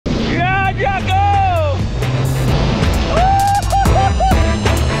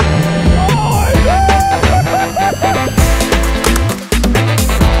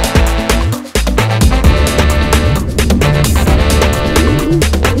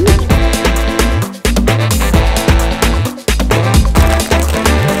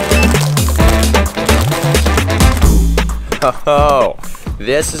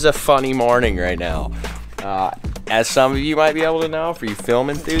This is a funny morning right now. As some of you might be able to know, for you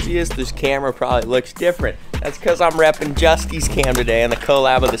film enthusiasts, this camera probably looks different. That's because I'm repping Justy's cam today and the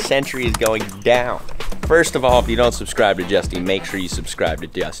collab of the century is going down. First of all, if you don't subscribe to Justy, make sure you subscribe to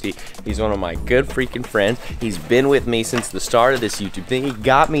Justy. He's one of my good freaking friends. He's been with me since the start of this YouTube thing. He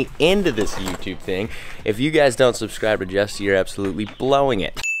got me into this YouTube thing. If you guys don't subscribe to Justy, you're absolutely blowing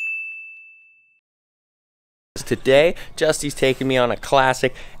it. Today, Justy's taking me on a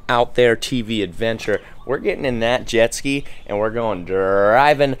classic out there TV adventure. We're getting in that jet ski and we're going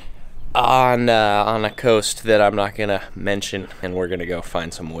driving on a coast that I'm not gonna mention, and we're gonna go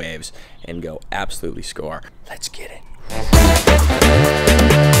find some waves and go absolutely score. Let's get it.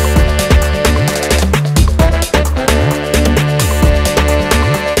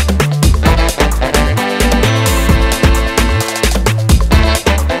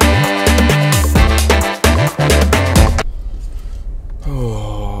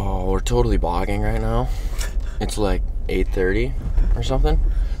 Oh, we're totally bogging right now. It's like 8:30 or something.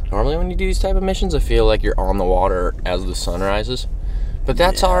 Normally when you do these type of missions, I feel like you're on the water as the sun rises. But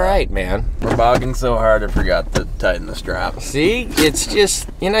that's all right, man. We're bogging so hard I forgot to tighten the strap. See, it's just,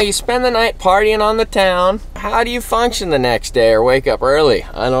 you know, you spend the night partying on the town. How do you function the next day or wake up early?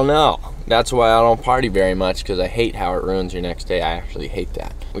 I don't know. That's why I don't party very much, because I hate how it ruins your next day. I actually hate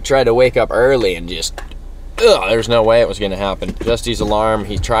that. We tried to wake up early and just, there's no way it was gonna happen. Justy's alarm,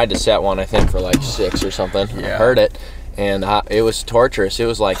 he tried to set one, I think, for like 6 or something. Yeah. I heard it. And it was torturous. It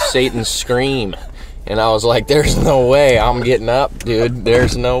was like Satan's scream. And I was like, there's no way I'm getting up, dude.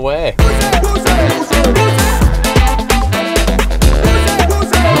 There's no way.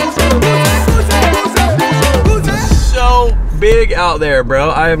 So big out there,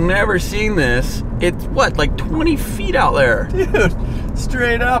 bro. I have never seen this. It's what, like 20 feet out there? Dude,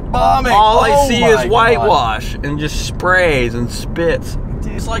 straight up bombing. All I see is whitewash and just sprays and spits.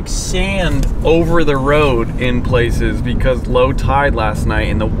 It's like sand over the road in places because low tide last night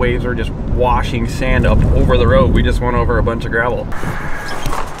and the waves are just washing sand up over the road. We just went over a bunch of gravel.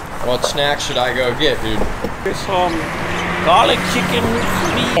 What snack should I go get, dude? Get some garlic chicken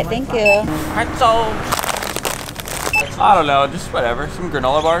meat. Thank you. Pretzel. I don't know, just whatever. Some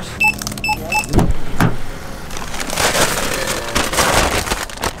granola bars.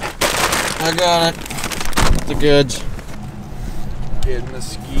 I got it. The goods. Getting the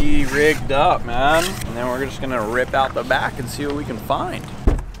ski rigged up, man. And then we're just gonna rip out the back and see what we can find.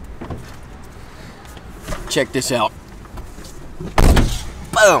 Check this out.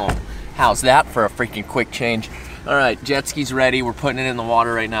 Boom! How's that for a freaking quick change? All right, jet ski's ready. We're putting it in the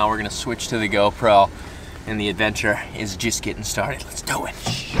water right now. We're gonna switch to the GoPro, and the adventure is just getting started. Let's do it.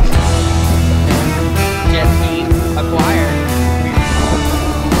 Jet ski acquired.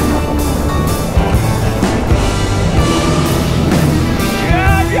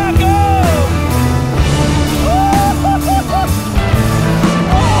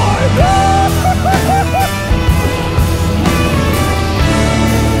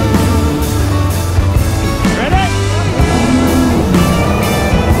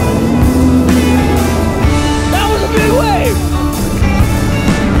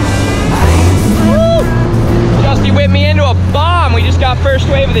 First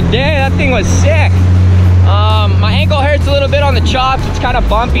wave of the day. That thing was sick. My ankle hurts a little bit on the chops. It's kind of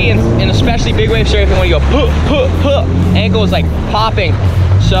bumpy, and especially big wave surfing when you go puh, puh, puh. Ankle is like popping.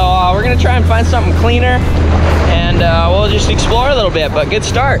 So we're gonna try and find something cleaner, and we'll just explore a little bit, but good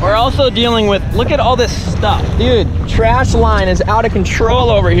start. We're also dealing with, look at all this stuff. Dude, trash line is out of control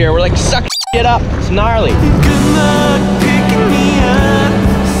over here. We're like sucking shit up. It's gnarly. Good luck picking me up.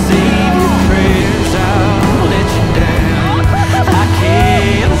 Save your prayers, I'll let you down. I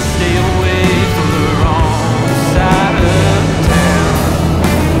can't stay away from the wrong side of town.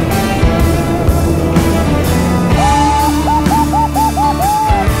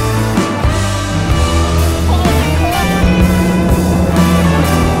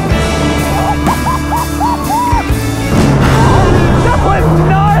 That was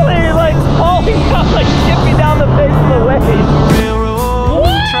gnarly! Like, holy cow, like shit me down the face of the wave.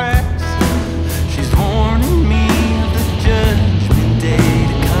 Railroad tracks, she's warning me of the judgment day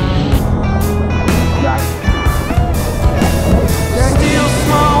to come. Still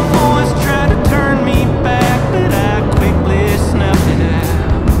small voice tried to turn me back, but I quickly snuffed it out.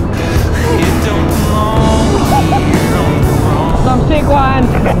 It don't belong here on the wrong. Some sick line,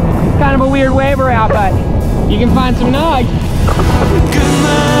 kind of a weird wave route, but you can find some nugs. Good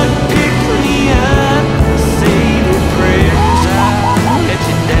luck picking me up. Save your prayers, I'll let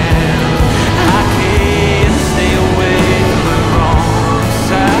you down. I can't stay away from the wrong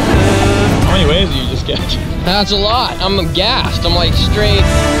side of. How many waves do you just catch? That's a lot. I'm gassed. I'm like straight.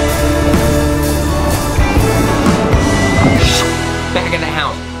 Back at the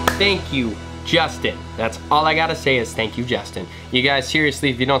house. Thank you, Justin. That's all I gotta say is thank you, Justin. You guys,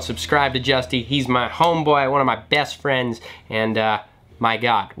 seriously, if you don't subscribe to Justy, he's my homeboy, one of my best friends, and my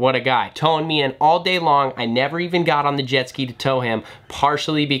God, what a guy. Towing me in all day long. I never even got on the jet ski to tow him,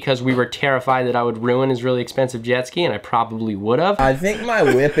 partially because we were terrified that I would ruin his really expensive jet ski, and I probably would have. I think my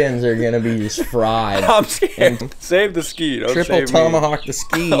whip ends are gonna be just fried. I'm scared. Save the ski. Don't triple tomahawk the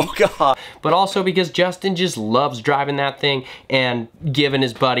ski. Oh, God. But also because Justin just loves driving that thing and giving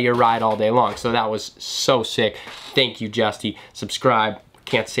his buddy a ride all day long. So that was so sick. Thank you, Justy. Subscribe.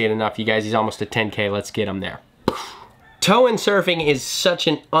 Can't say it enough, you guys. He's almost at 10K. Let's get him there. Tow-in surfing is such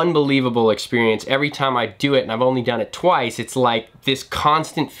an unbelievable experience. Every time I do it, and I've only done it twice, it's like this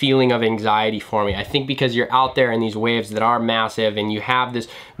constant feeling of anxiety for me. I think because you're out there in these waves that are massive and you have this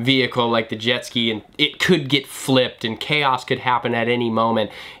vehicle like the jet ski and it could get flipped and chaos could happen at any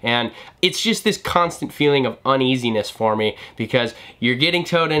moment. And it's just this constant feeling of uneasiness for me because you're getting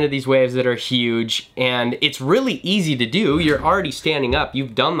towed into these waves that are huge and it's really easy to do. You're already standing up.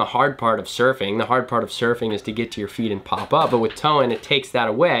 You've done the hard part of surfing. The hard part of surfing is to get to your feet and pop up, but with towing, it takes that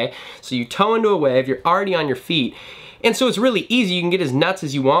away. So you tow into a wave, you're already on your feet, and so it's really easy. You can get as nuts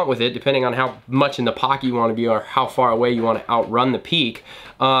as you want with it, depending on how much in the pocket you want to be or how far away you want to outrun the peak.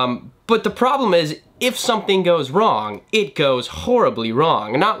 But the problem is, if something goes wrong, it goes horribly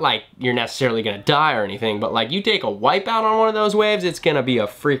wrong. Not like you're necessarily gonna die or anything, but like you take a wipeout on one of those waves, it's gonna be a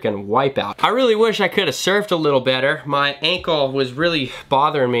freaking wipeout. I really wish I could have surfed a little better. My ankle was really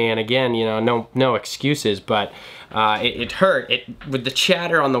bothering me, and again, you know, no excuses, but it hurt. With the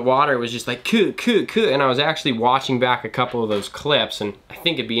chatter on the water, it was just like coo, and I was actually watching back a couple of those clips, and I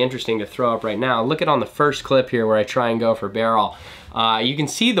think it'd be interesting to throw up right now. Look at on the first clip here where I try and go for barrel. You can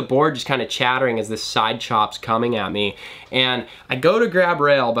see the board just kind of chattering as this side chop's coming at me. And I go to grab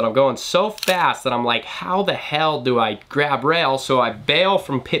rail, but I'm going so fast that I'm like, how the hell do I grab rail? So I bail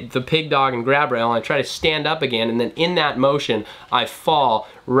from the pig dog and grab rail, and I try to stand up again, and then in that motion, I fall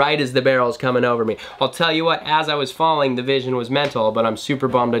right as the barrel is coming over me. I'll tell you what, as I was falling, the vision was mental, but I'm super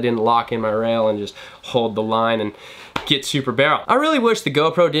bummed I didn't lock in my rail and just hold the line and get super barrel. I really wish the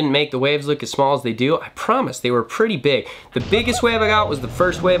GoPro didn't make the waves look as small as they do. I promise, they were pretty big. The biggest wave I got was the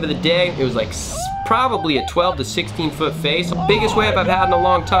first wave of the day. It was like probably a 12 to 16 foot face. The biggest wave I've had in a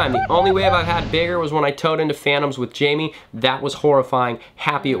long time. The only wave I've had bigger was when I towed into Phantoms with Jamie. That was horrifying.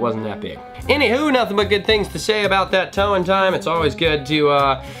 Happy it wasn't that big. Anywho, nothing but good things to say about that towing time. It's always good to,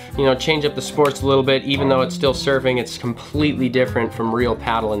 you know, change up the sports a little bit. Even though it's still surfing, it's completely different from real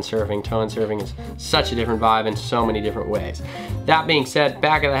paddling surfing. Towing surfing is such a different vibe in so many different ways. That being said,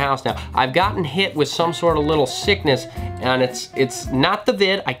 back at the house now. I've gotten hit with some sort of little sickness, and it's not the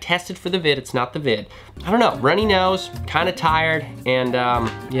vid. I tested for the vid, it's not the vid. I don't know, runny nose, kind of tired, and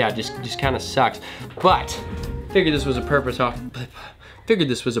yeah, just kind of sucks. But figured this was a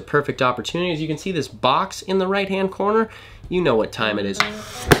perfect opportunity. As you can see, this box in the right-hand corner, you know what time it is.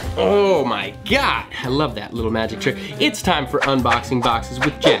 Oh my God, I love that little magic trick. It's time for unboxing boxes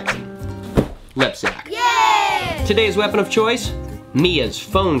with Jackson. Lebsack. Yay! Today's weapon of choice, Mia's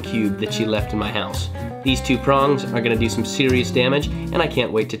phone cube that she left in my house. These two prongs are gonna do some serious damage, and I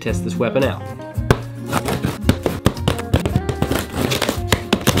can't wait to test this weapon out.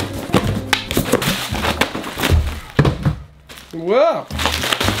 Whoa!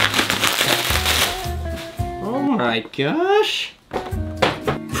 Oh my gosh!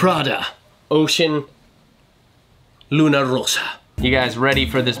 Prada Ocean Luna Rosa. You guys ready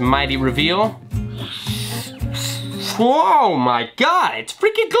for this mighty reveal? Whoa my God, it's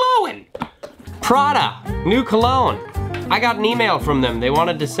freaking glowing! Prada, new cologne. I got an email from them. They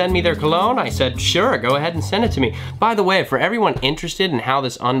wanted to send me their cologne. I said, sure, go ahead and send it to me. By the way, for everyone interested in how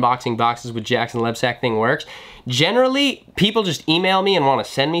this unboxing boxes with Jackson Lebsack thing works, generally, people just email me and want to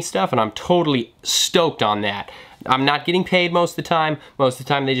send me stuff, and I'm totally stoked on that. I'm not getting paid most of the time. Most of the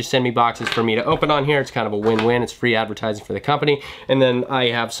time, they just send me boxes for me to open on here. It's kind of a win-win. It's free advertising for the company, and then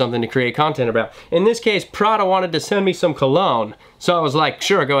I have something to create content about. In this case, Prada wanted to send me some cologne, so I was like,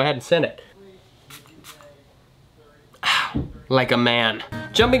 sure, go ahead and send it. Like a man.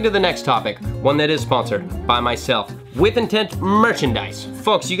 Jumping to the next topic, one that is sponsored by myself, With Intent merchandise.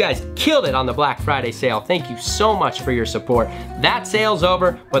 Folks, you guys killed it on the Black Friday sale. Thank you so much for your support. That sale's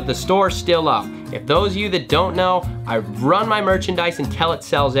over, but the store's still up. If those of you that don't know, I run my merchandise until it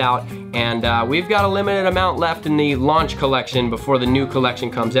sells out, and we've got a limited amount left in the launch collection before the new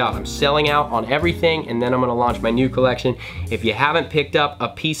collection comes out. I'm selling out on everything, and then I'm gonna launch my new collection. If you haven't picked up a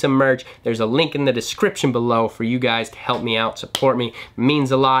piece of merch, there's a link in the description below for you guys to help me out, support me. It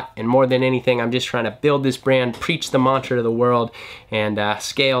means a lot, and more than anything, I'm just trying to build this brand, preach the mantra to the world, and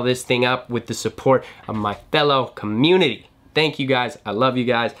scale this thing up with the support of my fellow community. Thank you guys, I love you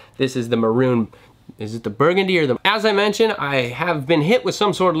guys. This is the maroon, is it the burgundy or the... As I mentioned, I have been hit with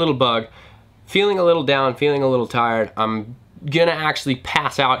some sort of little bug, feeling a little down, feeling a little tired. I'm gonna actually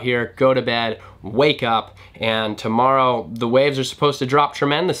pass out here, go to bed, wake up, and tomorrow the waves are supposed to drop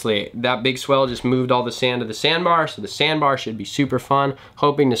tremendously. That big swell just moved all the sand to the sandbar, so the sandbar should be super fun.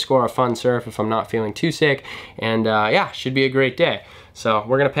 Hoping to score a fun surf if I'm not feeling too sick, and yeah, should be a great day. So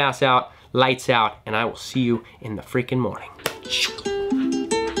we're gonna pass out, lights out, and I will see you in the freaking morning. Does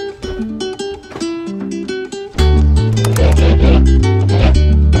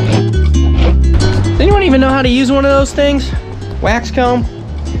anyone even know how to use one of those things? Wax comb?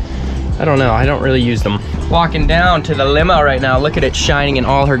 I don't know, I don't really use them. Walking down to the limo right now, look at it shining in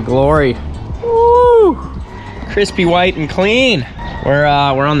all her glory. Woo! Crispy white and clean. We're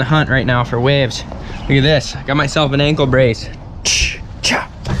on the hunt right now for waves. Look at this, I got myself an ankle brace.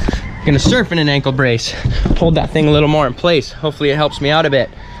 Gonna surf in an ankle brace. Hold that thing a little more in place. Hopefully it helps me out a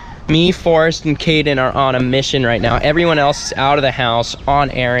bit. Me, Forrest, and Caden are on a mission right now. Everyone else is out of the house, on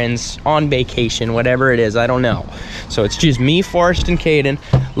errands, on vacation, whatever it is, I don't know. So it's just me, Forrest, and Caden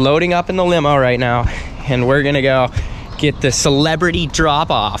loading up in the limo right now, and we're gonna go get the celebrity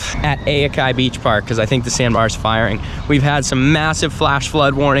drop-off at Ayakai Beach Park, because I think the sandbar's firing. We've had some massive flash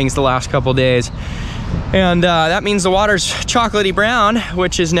flood warnings the last couple days, and that means the water's chocolatey brown,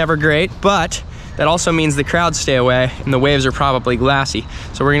 which is never great, but that also means the crowds stay away and the waves are probably glassy.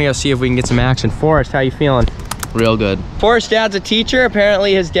 So we're gonna go see if we can get some action. Forrest, how you feeling? Real good. Forrest's dad's a teacher.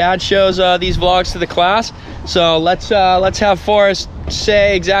 Apparently his dad shows these vlogs to the class. So let's have Forrest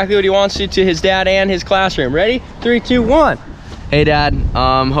say exactly what he wants to his dad and his classroom. Ready? 3, 2, 1. Hey Dad,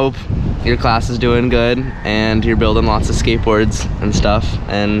 hope your class is doing good and you're building lots of skateboards and stuff.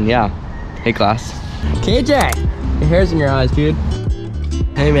 And yeah, hey class. KJ, your hair's in your eyes, dude.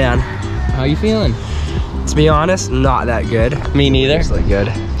 Hey man, how you feeling? To be honest, not that good. Me neither. It's like good.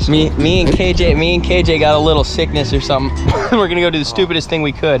 Me and KJ got a little sickness or something. We're gonna go do the stupidest thing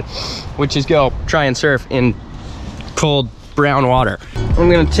we could, which is go try and surf in cold brown water. I'm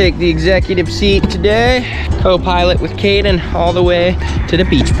gonna take the executive seat today, co-pilot with Caden all the way to the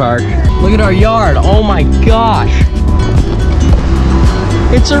beach park. Look at our yard, oh my gosh.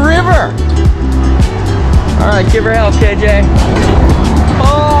 It's a river. All right, give her hell, KJ.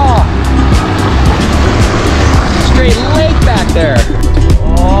 Oh, straight lake back there.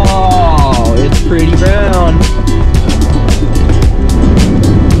 Oh, it's pretty brown.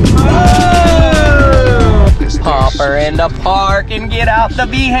 Oh. Pop her in the park and get out the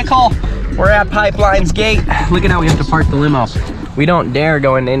vehicle. We're at Pipeline's gate. Look at how we have to park the limo. We don't dare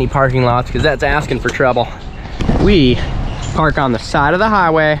go into any parking lots because that's asking for trouble. We park on the side of the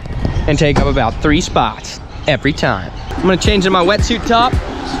highway and take up about 3 spots every time. I'm gonna change to my wetsuit top,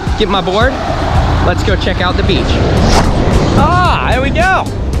 get my board. Let's go check out the beach. Ah, there we go.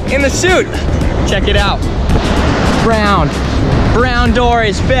 In the suit. Check it out. Brown door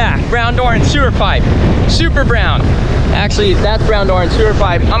is back. Brown door and sewer pipe. Super brown. Actually, that's brown door and sewer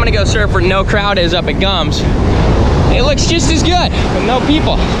pipe. I'm gonna go surf where no crowd is up at Gums. It looks just as good with no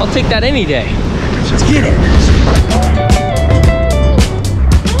people. I'll take that any day. Let's get it.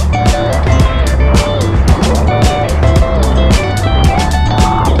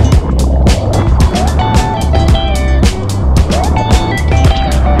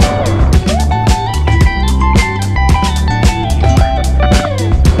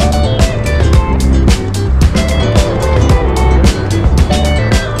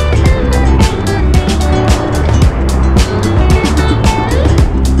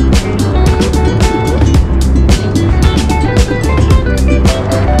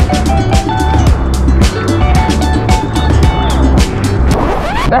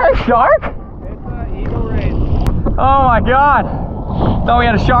 Shark? It's an eagle race. Oh my god. Thought we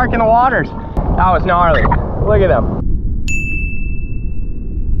had a shark in the waters. That was gnarly. Look at him.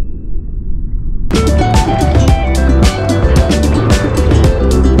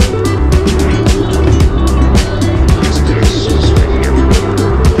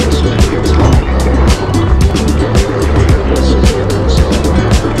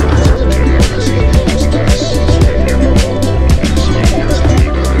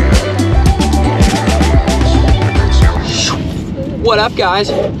 What up, guys?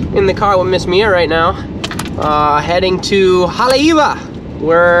 In the car with Miss Mia right now. Heading to Haleiwa.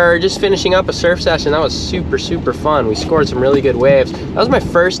 We're just finishing up a surf session. That was super, super fun. We scored some really good waves. That was my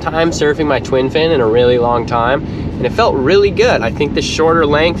first time surfing my twin fin in a really long time, and it felt really good. I think the shorter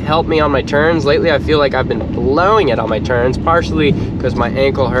length helped me on my turns. Lately, I feel like I've been blowing it on my turns, partially because my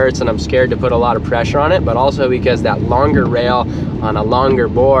ankle hurts and I'm scared to put a lot of pressure on it, but also because that longer rail on a longer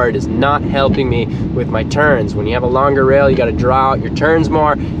board is not helping me with my turns. When you have a longer rail, you gotta draw out your turns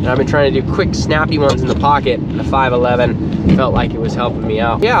more, and I've been trying to do quick, snappy ones in the pocket. The 511 felt like it was helping me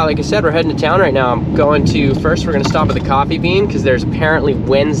out. Yeah, like I said, we're heading to town right now. I'm going to, first we're gonna stop at the Coffee Bean because there's apparently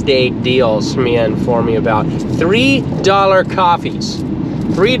Wednesday deals Mia informed me about. $3 coffees.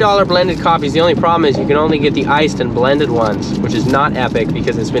 $3 blended coffees. The only problem is you can only get the iced and blended ones, which is not epic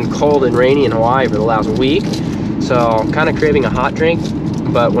because it's been cold and rainy in Hawaii for the last week. So I'm kind of craving a hot drink,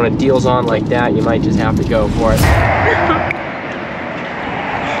 but when a deal's on like that, you might just have to go for it.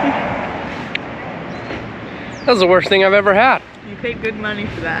 That was the worst thing I've ever had. You paid good money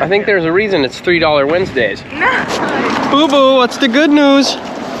for that. I think there's a reason it's $3 Wednesdays. No. Boo boo, what's the good news?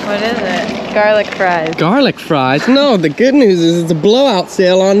 What is it? Garlic fries. Garlic fries? No, the good news is it's a blowout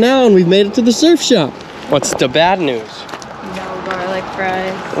sale on now and we've made it to the surf shop. What's the bad news? No garlic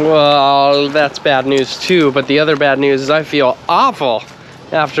fries. Well, that's bad news too, but the other bad news is I feel awful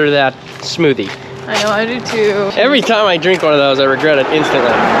after that smoothie. I know, I do too. Every time I drink one of those, I regret it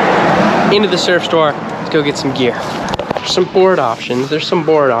instantly. Into the surf store, let's go get some gear. There's some board options. There's some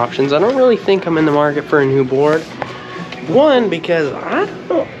board options. I don't really think I'm in the market for a new board. One, because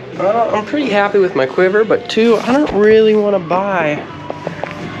I'm pretty happy with my quiver, but two, I don't really want to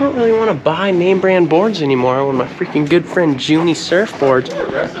buy name brand boards anymore when my freaking good friend Junie Surfboards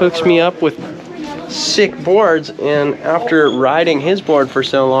hooks me up with sick boards, and after riding his board for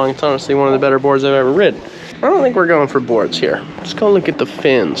so long, it's honestly one of the better boards I've ever ridden. I don't think we're going for boards here. Let's go look at the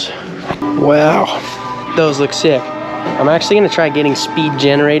fins. Wow, those look sick. I'm actually gonna try getting speed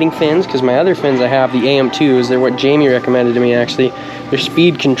generating fins because my other fins I have, the AM2s, they're what Jamie recommended to me actually. They're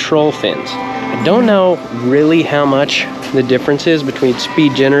speed control fins. I don't know really how much the difference is between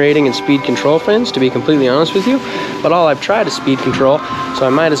speed generating and speed control fins, to be completely honest with you, but all I've tried is speed control, so I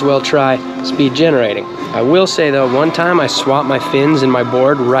might as well try speed generating. I will say though, one time I swapped my fins in my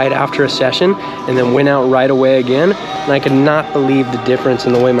board right after a session and then went out right away again, and I could not believe the difference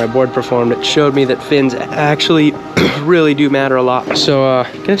in the way my board performed. It showed me that fins actually really do matter a lot. So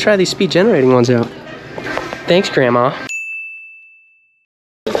gonna try these speed generating ones out. Thanks, Grandma.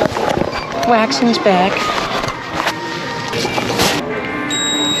 Waxing's back.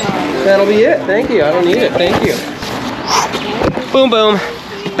 That'll be it. Thank you. I don't need it. Thank you. Boom, boom.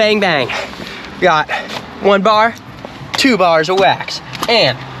 Bang, bang. Got 1 bar, 2 bars of wax,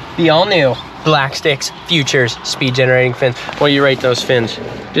 and the all-new Black Sticks Futures speed generating fins. What do you rate those fins?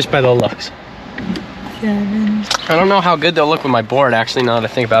 Just by the looks. 7. I don't know how good they'll look with my board, actually, now that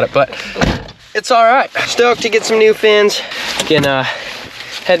I think about it, but it's all right. Stoked to get some new fins. Gonna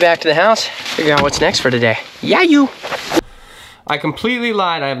head back to the house, figure out what's next for today. Yeah, you. I completely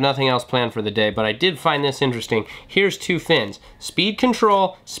lied. I have nothing else planned for the day, but I did find this interesting. Here's 2 fins. Speed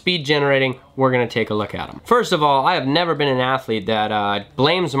control, speed generating. We're gonna take a look at them. First of all, I have never been an athlete that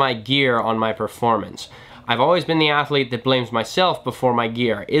blames my gear on my performance. I've always been the athlete that blames myself before my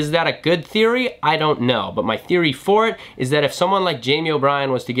gear. Is that a good theory? I don't know, but my theory for it is that if someone like Jamie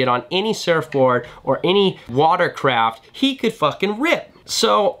O'Brien was to get on any surfboard or any watercraft, he could fucking rip.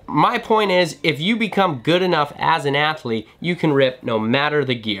 So my point is, if you become good enough as an athlete, you can rip no matter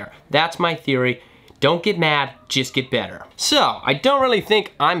the gear. That's my theory. Don't get mad, just get better. So I don't really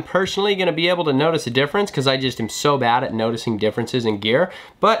think I'm personally gonna be able to notice a difference because I just am so bad at noticing differences in gear,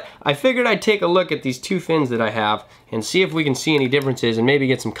 but I figured I'd take a look at these 2 fins that I have and see if we can see any differences and maybe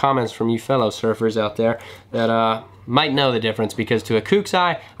get some comments from you fellow surfers out there that might know the difference, because to a kook's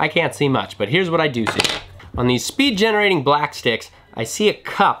eye, I can't see much, but here's what I do see. On these speed generating Black Sticks, I see a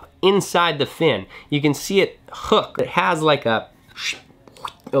cup inside the fin. You can see it hook. It has like a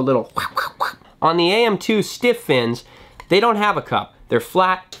little. On the AM2 stiff fins, they don't have a cup. They're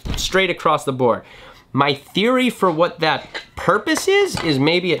flat, straight across the board. My theory for what that purpose is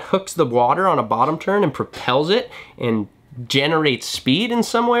maybe it hooks the water on a bottom turn and propels it and generates speed in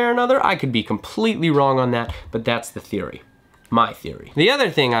some way or another. I could be completely wrong on that, but that's the theory. My theory. The other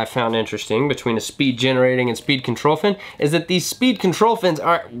thing I found interesting between a speed generating and speed control fin is that these speed control fins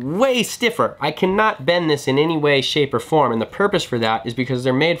are way stiffer. I cannot bend this in any way, shape, or form, and the purpose for that is because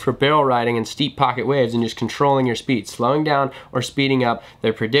they're made for barrel riding and steep pocket waves and just controlling your speed, slowing down or speeding up.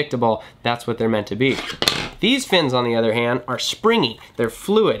 They're predictable. That's what they're meant to be. These fins, on the other hand, are springy. They're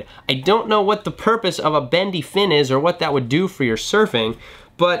fluid. I don't know what the purpose of a bendy fin is or what that would do for your surfing,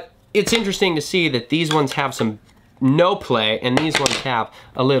 but it's interesting to see that these ones have some no play and these ones have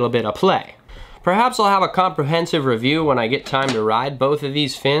a little bit of play. Perhaps I'll have a comprehensive review when I get time to ride both of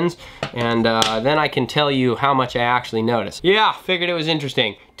these fins, and then I can tell you how much I actually noticed. Yeah, figured it was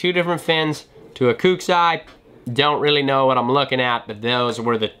interesting. 2 different fins to a kook's eye. Don't really know what I'm looking at, but those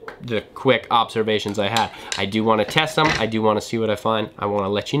were the quick observations I had. I do want to test them. I do want to see what I find. I want to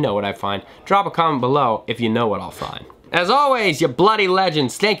let you know what I find. Drop a comment below if you know what I'll find. As always, you bloody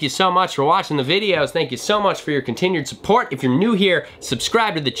legends, thank you so much for watching the videos. Thank you so much for your continued support. If you're new here,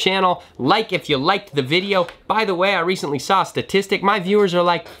 subscribe to the channel. Like if you liked the video. By the way, I recently saw a statistic. My viewers are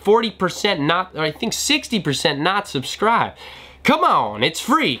like 40% not, or I think 60% not subscribed. Come on, it's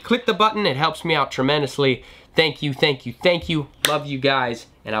free. Click the button, it helps me out tremendously. Thank you, thank you, thank you. Love you guys,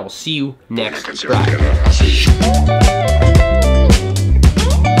 and I will see you next Friday.